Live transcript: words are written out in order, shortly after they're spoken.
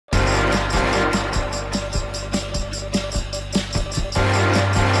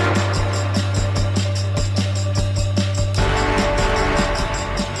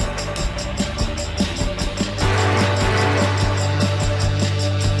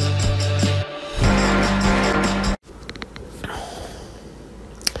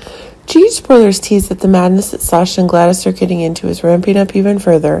Spoilers tease that the madness that Sasha and Gladys are getting into is ramping up even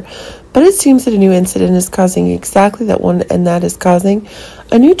further, but it seems that a new incident is causing exactly that one, and that is causing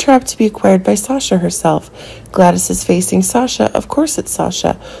a new trap to be acquired by Sasha herself. Gladys is facing Sasha. Of course it's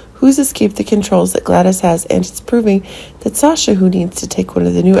Sasha, who's escaped the controls that Gladys has, and it's proving that Sasha who needs to take one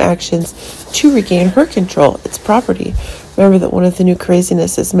of the new actions to regain her control, its property. Remember that one of the new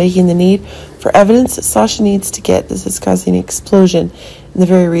craziness is making the need for evidence that Sasha needs to get. This is causing an explosion, and the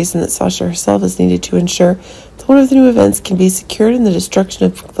very reason that Sasha herself is needed to ensure that one of the new events can be secured in the destruction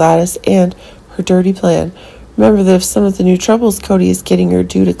of Gladys and her dirty plan. Remember that if some of the new troubles Cody is getting are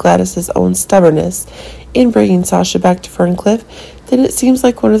due to Gladys' own stubbornness in bringing Sasha back to Ferncliff, then it seems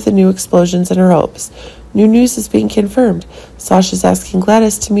like one of the new explosions in her hopes. New news is being confirmed. Sasha's asking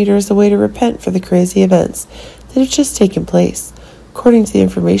Gladys to meet her as a way to repent for the crazy events that have just taken place. According to the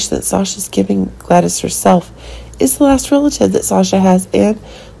information that Sasha's giving Gladys herself, is the last relative that Sasha has, and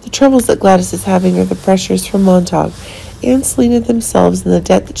the troubles that Gladys is having are the pressures from Montauk and Selena themselves and the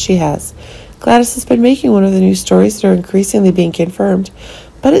debt that she has. Gladys has been making one of the new stories that are increasingly being confirmed,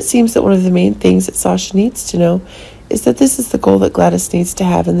 but it seems that one of the main things that Sasha needs to know is that this is the goal that Gladys needs to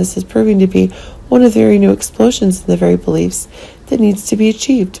have, and this is proving to be one of the very new explosions in the very beliefs that needs to be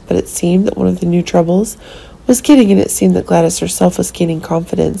achieved. But it seemed that one of the new troubles was getting, and it seemed that Gladys herself was gaining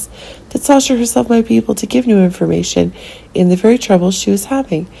confidence that Sasha herself might be able to give new information in the very troubles she was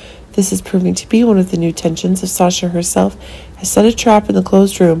having. This is proving to be one of the new tensions if Sasha herself has set a trap in the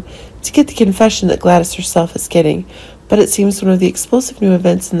closed room to get the confession that Gladys herself is getting. But it seems one of the explosive new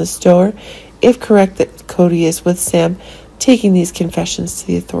events in the store, if correct, that Cody is with Sam taking these confessions to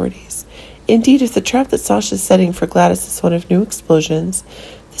the authorities. Indeed, if the trap that Sasha is setting for Gladys is one of new explosions,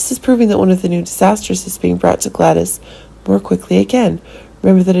 this is proving that one of the new disasters is being brought to Gladys more quickly again.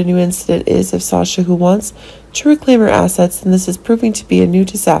 Remember that a new incident is if Sasha who wants to reclaim her assets, and this is proving to be a new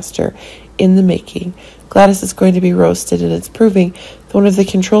disaster in the making. Gladys is going to be roasted, and it's proving that one of the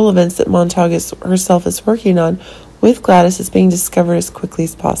control events that Montauk herself is working on with Gladys is being discovered as quickly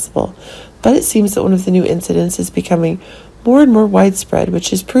as possible. But it seems that one of the new incidents is becoming more and more widespread,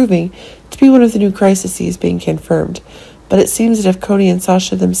 which is proving to be one of the new crises being confirmed. But it seems that if Cody and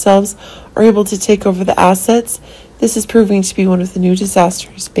Sasha themselves are able to take over the assets, this is proving to be one of the new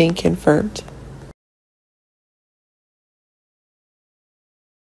disasters being confirmed.